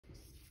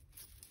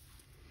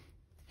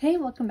Hey,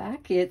 welcome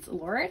back. It's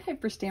Laura at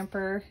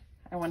Hyperstamper.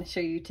 I want to show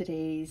you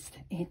today's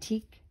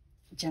antique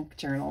junk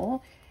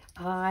journal.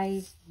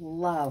 I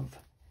love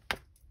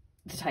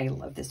the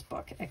title of this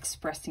book,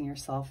 Expressing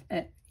Yourself.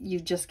 You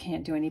just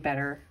can't do any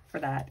better for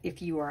that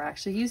if you are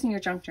actually using your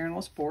junk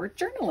journals for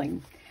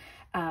journaling.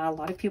 A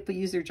lot of people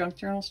use their junk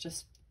journals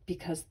just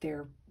because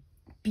they're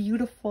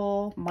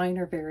beautiful. Mine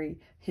are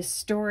very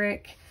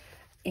historic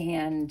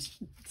and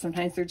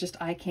sometimes they're just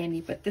eye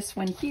candy, but this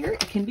one here, it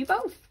can be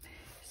both.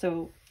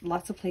 So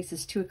lots of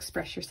places to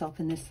express yourself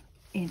in this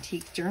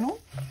antique journal.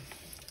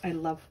 I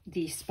love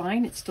the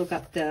spine. It's still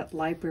got the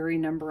library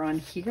number on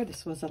here.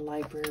 This was a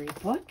library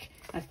book.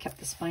 I've kept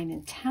the spine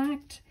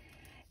intact,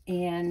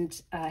 and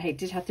I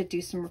did have to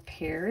do some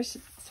repairs,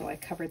 so I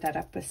covered that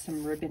up with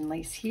some ribbon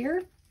lace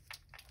here.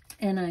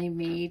 And I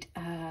made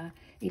a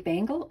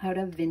bangle out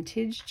of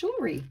vintage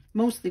jewelry,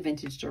 mostly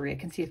vintage jewelry. I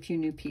can see a few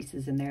new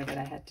pieces in there that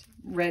I had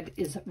read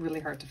is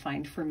really hard to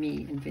find for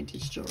me in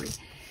vintage jewelry.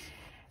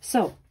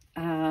 So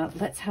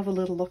let's have a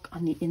little look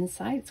on the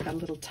inside. It's got a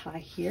little tie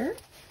here.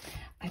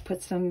 I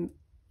put some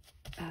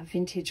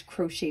vintage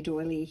crochet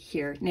doily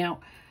here. Now,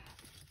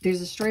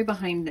 there's a story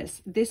behind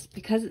this.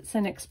 Because it's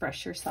an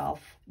Express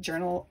Yourself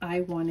journal,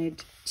 I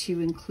wanted to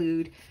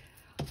include,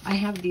 I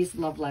have these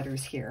love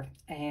letters here,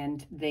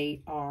 and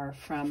they are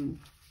from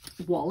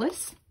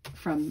Wallace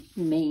from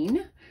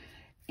Maine.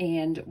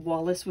 And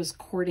Wallace was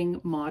courting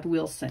Maud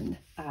Wilson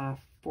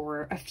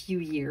for a few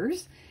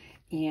years.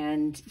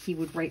 And he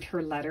would write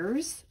her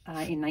letters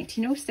in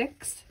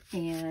 1906,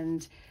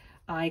 and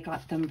I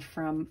got them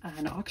from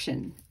an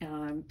auction.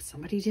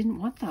 Somebody didn't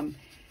want them,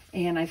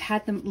 and I've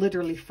had them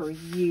literally for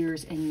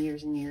years and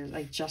years and years.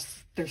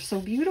 They're so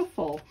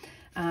beautiful.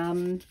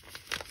 Now,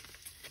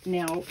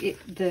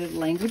 the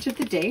language of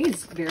the day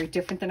is very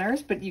different than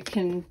ours, but you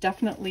can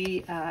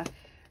definitely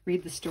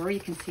read the story. You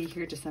can see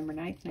here December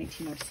 9th,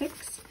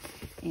 1906.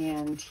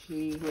 And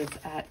he was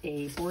at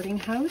a boarding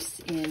house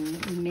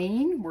in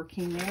Maine,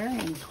 working there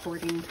and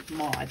courting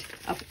Maud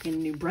up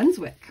in New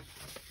Brunswick.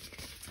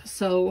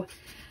 So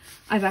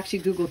I've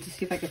actually Googled to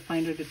see if I could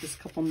find out if this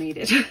couple made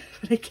it,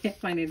 but I can't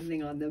find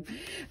anything on them.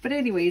 But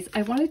anyways,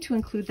 I wanted to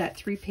include that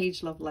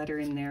 3-page love letter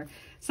in there.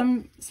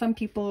 Some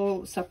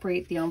people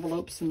separate the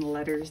envelopes and the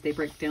letters. They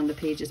break down the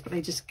pages, but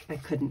I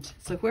couldn't.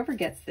 So whoever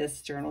gets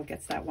this journal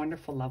gets that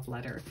wonderful love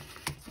letter.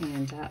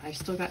 And I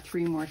still got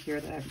 4 more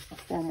here that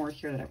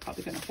I'm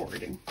probably going to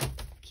hoard and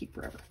keep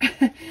forever.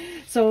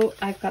 So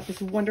I've got this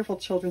wonderful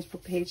children's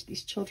book page.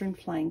 These children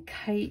flying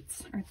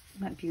kites. Aren't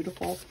that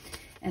beautiful?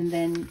 And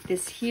then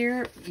this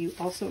here, you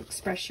also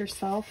express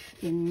yourself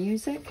in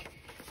music.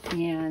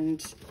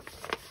 And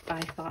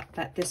I thought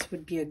that this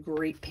would be a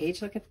great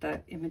page. Look at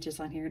the images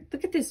on here.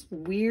 Look at this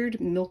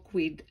weird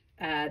milkweed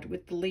ad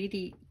with the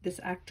lady, this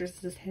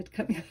actress's head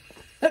coming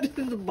out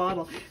of the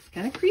bottle. It's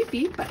kind of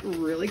creepy, but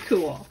really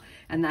cool.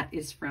 And that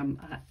is from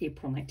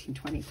April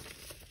 1920.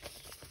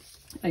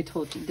 I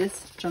told you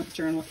this junk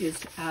journal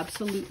is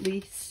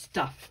absolutely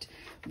stuffed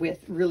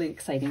with really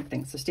exciting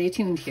things. So stay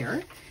tuned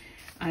here.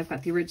 I've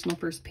got the original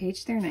first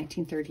page there,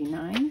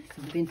 1939,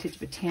 some vintage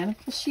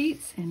botanical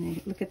sheets,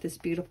 and look at this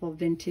beautiful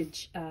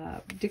vintage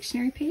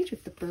dictionary page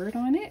with the bird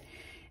on it.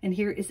 And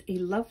here is a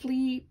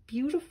lovely,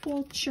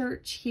 beautiful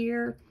church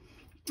here,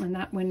 and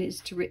that one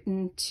is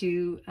written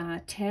to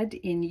Ted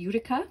in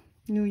Utica,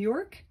 New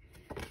York,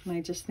 and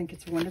I just think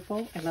it's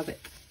wonderful. I love it.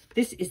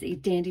 This is a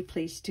dandy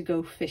place to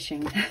go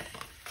fishing.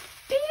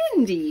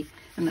 Dandy!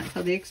 And that's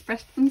how they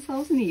expressed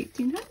themselves in the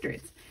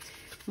 1800s.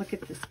 Look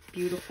at this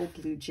beautiful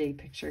blue jay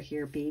picture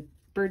here,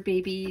 bird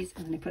babies,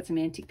 and then I put some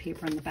antique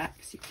paper on the back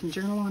so you can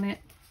journal on it.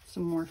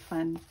 Some more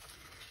fun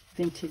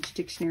vintage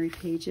dictionary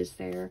pages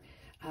there.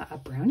 A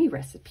brownie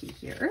recipe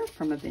here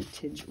from a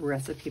vintage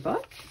recipe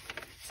book.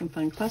 Some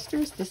fun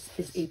clusters. This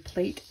is a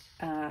plate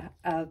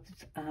of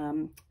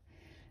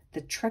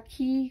the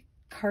Truckee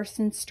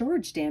Carson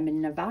Storage Dam in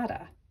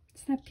Nevada.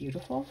 Isn't that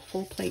beautiful?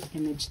 Full plate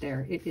image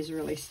there. It is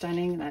really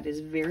stunning. That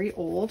is very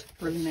old,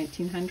 early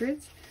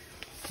 1900s.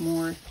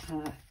 More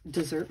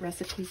dessert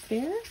recipes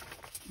there.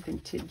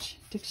 Vintage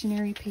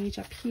dictionary page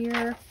up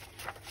here.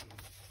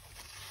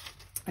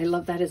 I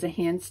love that as a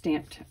hand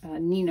stamped.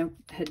 Nina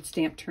had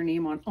stamped her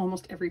name on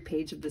almost every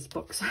page of this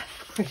book, so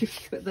quite a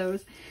few of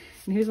those.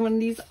 And here's one of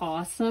these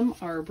awesome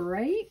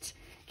Arborite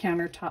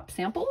countertop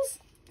samples.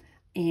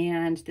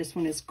 And this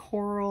one is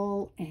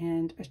coral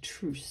and a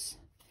truce.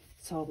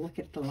 So look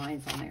at the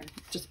lines on there.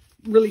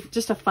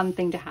 Just a fun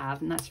thing to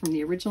have. And that's from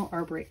the original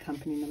Arborite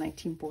company in the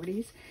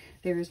 1940s.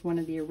 There's one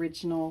of the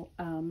original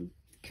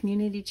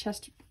community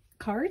chest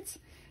cards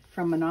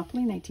from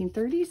Monopoly,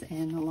 1930s,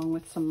 and along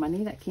with some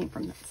money that came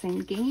from that same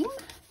game.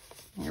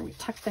 There, we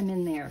tucked them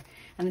in there.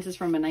 And this is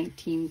from a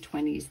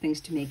 1920s Things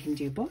to Make and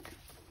Do book.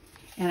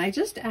 And I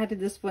just added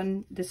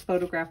this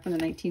photograph from the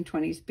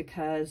 1920s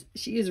because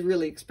she is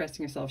really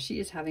expressing herself. She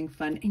is having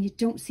fun. And you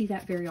don't see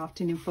that very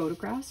often in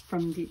photographs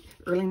from the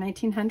early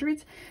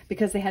 1900s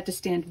because they had to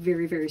stand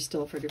very, very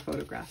still for their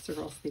photographs or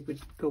else they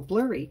would go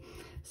blurry.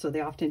 So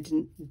they often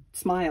didn't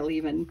smile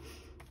even.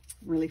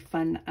 Really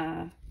fun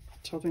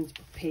children's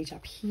book page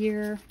up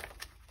here.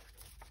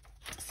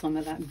 some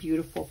of that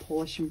beautiful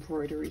Polish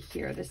embroidery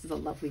here. This is a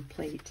lovely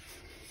plate.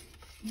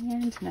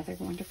 And another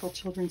wonderful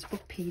children's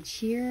book page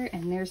here.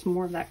 And there's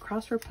more of that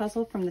crossword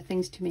puzzle from the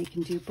Things to Make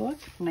and Do book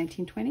from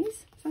 1920s.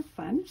 Isn't that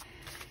fun?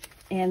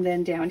 And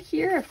then down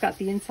here, I've got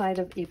the inside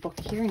of a book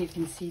here, and you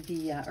can see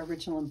the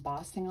original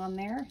embossing on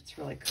there. It's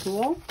really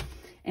cool.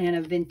 And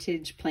a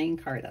vintage playing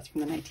card. That's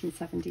from the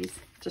 1970s.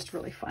 Just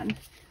really fun.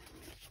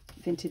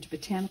 Vintage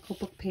botanical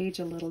book page,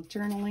 a little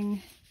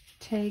journaling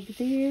tag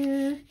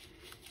there.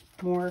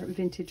 More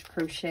vintage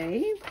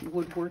crochet,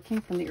 woodworking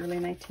from the early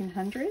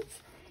 1900s.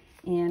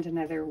 And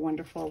another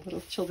wonderful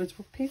little children's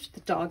book page,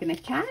 the dog and a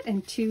cat,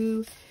 and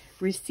 2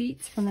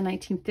 receipts from the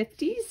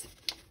 1950s.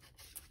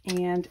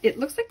 And it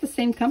looks like the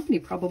same company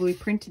probably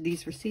printed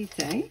these receipts,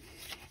 eh?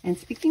 And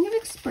speaking of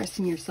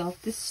expressing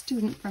yourself, this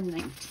student from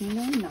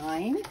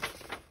 1909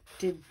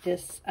 did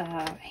this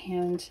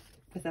hand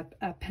with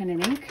a pen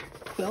and ink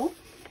quill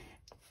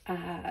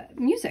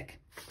music.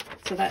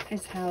 So that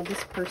is how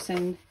this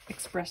person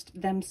expressed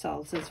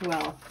themselves as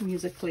well,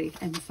 musically.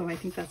 And so I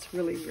think that's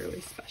really,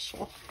 really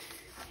special.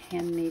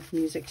 Handmade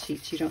music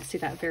sheets. You don't see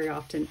that very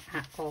often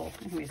at all.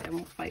 Anyways, I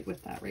won't fight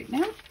with that right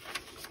now.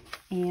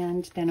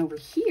 And then over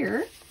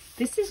here,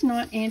 this is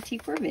not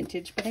antique or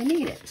vintage, but I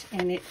made it.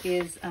 And it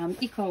is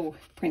eco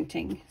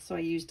printing. So I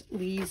used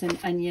leaves and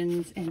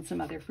onions and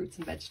some other fruits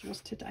and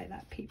vegetables to dye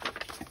that paper.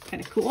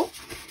 Kind of cool.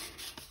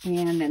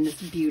 And then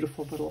this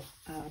beautiful little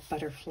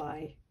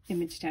butterfly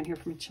image down here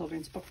from a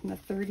children's book from the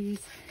 30s.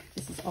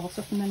 This is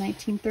also from the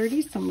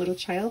 1930s. Some little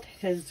child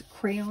has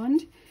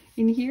crayoned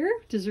in here,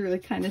 which is really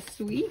kind of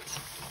sweet.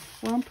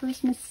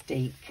 Romper's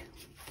Mistake.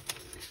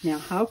 Now,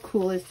 how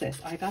cool is this?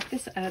 I got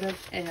this out of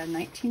a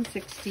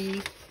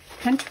 1960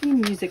 country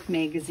music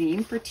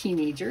magazine for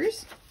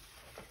teenagers.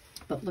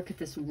 But look at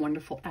this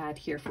wonderful ad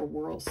here for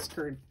Whirl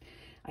Skirt.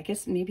 I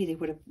guess maybe they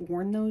would have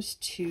worn those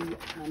to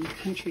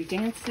country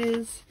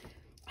dances.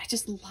 I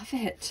just love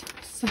it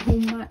so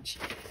much.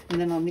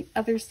 And then on the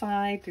other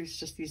side, there's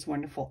just these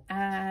wonderful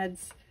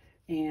ads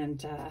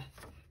and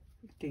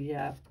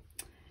the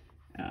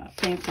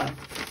fan club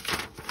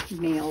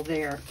mail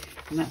there.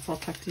 And that's all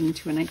tucked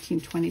into a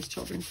 1920s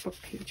children's book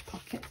page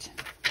pocket.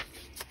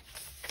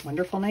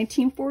 Wonderful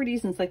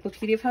 1940s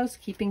Encyclopedia of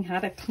Housekeeping, how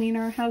to clean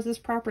our houses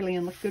properly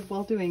and look good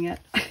while doing it.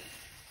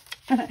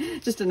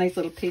 Just a nice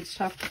little page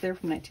top there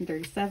from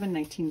 1937,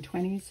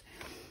 1920s.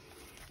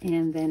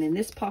 And then in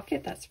this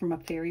pocket, that's from a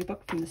fairy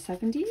book from the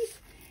 70s.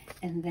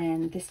 And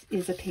then this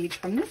is a page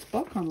from this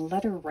book on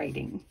letter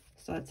writing.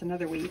 So that's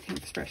another way you can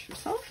express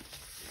yourself.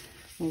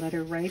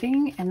 Letter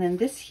writing. And then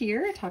this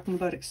here, talking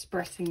about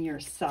expressing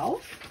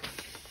yourself.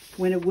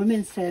 When a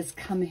woman says,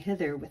 "Come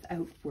hither,"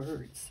 without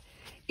words.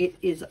 It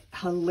is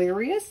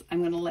hilarious. I'm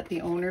going to let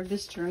the owner of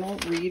this journal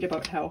read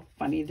about how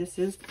funny this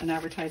is. An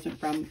advertisement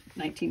from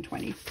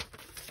 1920.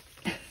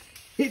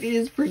 It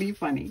is pretty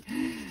funny.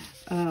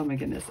 Oh my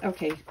goodness.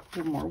 Okay, a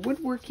little more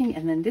woodworking.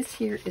 And then this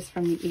here is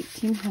from the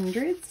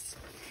 1800s.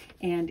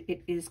 And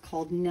it is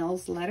called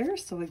Nell's Letter.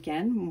 So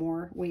again,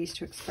 more ways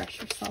to express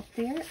yourself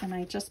there. And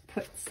I just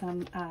put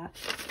some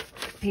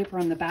paper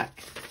on the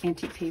back,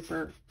 antique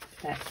paper,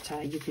 that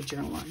you could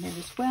journal on there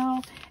as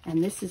well.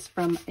 And this is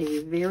from a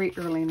very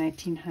early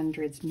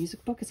 1900s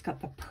music book. It's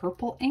got the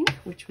purple ink,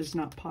 which was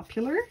not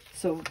popular.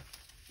 So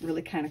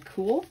really kind of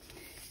cool.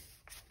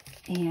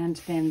 And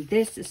then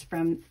this is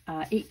from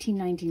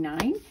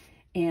 1899.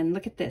 And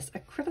look at this, a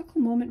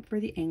critical moment for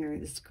the angler,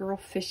 this girl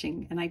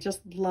fishing. And I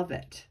just love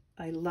it.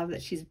 I love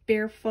that she's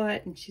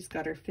barefoot and she's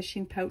got her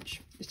fishing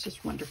pouch. It's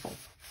just wonderful.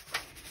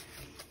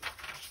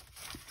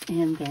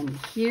 And then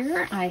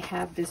here I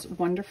have this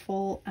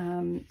wonderful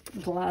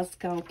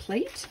Glasgow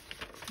plate.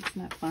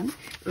 Isn't that fun?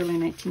 Early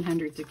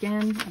 1900s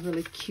again. A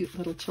really cute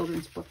little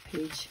children's book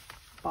page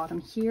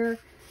bottom here.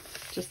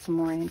 Just some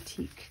more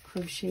antique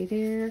crochet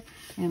there.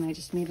 And I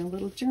just made a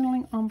little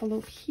journaling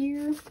envelope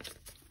here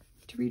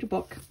to read a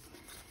book.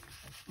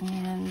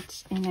 And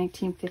in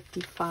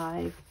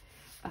 1955,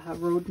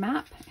 road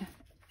map.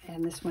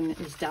 And this one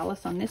is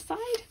Dallas on this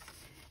side.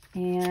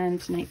 And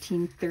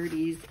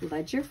 1930s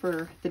ledger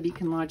for the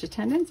Beacon Lodge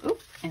attendants. Oh,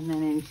 and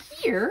then in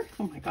here,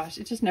 oh my gosh,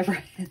 it just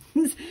never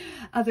ends.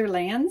 Other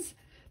lands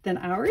than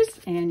ours.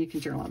 And you can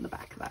journal on the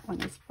back of that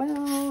one as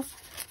well.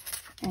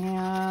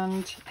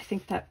 And I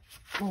think that,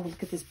 oh,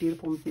 look at this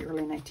beautiful, the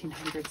early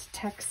 1900s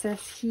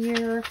Texas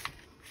here.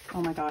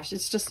 Oh my gosh,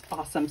 it's just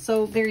awesome.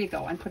 So there you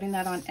go. I'm putting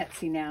that on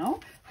Etsy now.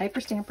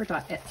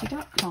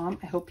 Hyperstamper.etsy.com.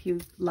 I hope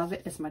you love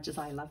it as much as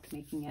I loved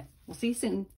making it. We'll see you soon.